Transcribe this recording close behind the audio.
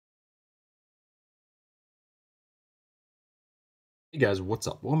Hey guys, what's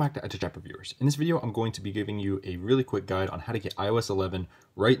up? Welcome back to iTouch Reviewers. In this video, I'm going to be giving you a really quick guide on how to get iOS 11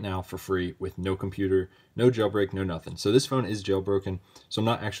 right now for free with no computer, no jailbreak, no nothing. So this phone is jailbroken, so I'm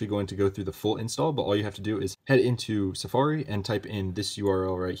not actually going to go through the full install, but all you have to do is head into Safari and type in this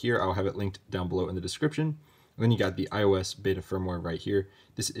URL right here. I'll have it linked down below in the description. And then you got the iOS beta firmware right here.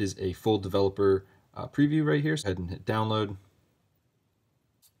 This is a full developer preview right here. So head and hit download.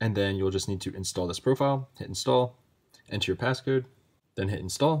 And then you'll just need to install this profile, hit install, enter your passcode, then hit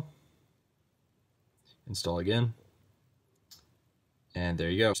install, install again, and there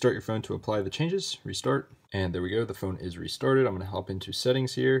you go. Start your phone to apply the changes, restart, and there we go, the phone is restarted. I'm going to hop into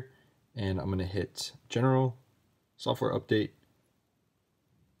settings here, and I'm going to hit general, software update,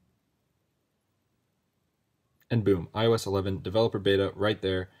 and boom, iOS 11 developer beta right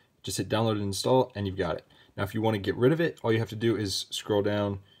there. Just hit download and install, and you've got it. Now if you want to get rid of it, all you have to do is scroll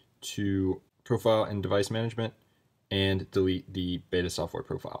down to profile and device management, and delete the beta software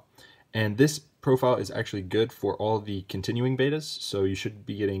profile. And this profile is actually good for all the continuing betas, so you should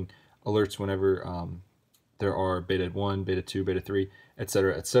be getting alerts whenever there are beta 1, beta 2, beta 3,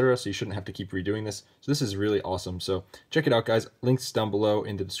 etc., so you shouldn't have to keep redoing this. So this is really awesome, so check it out guys. Links down below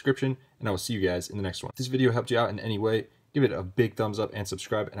in the description, and I will see you guys in the next one. If this video helped you out in any way, give it a big thumbs up and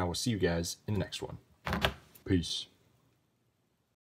subscribe, and I will see you guys in the next one. Peace.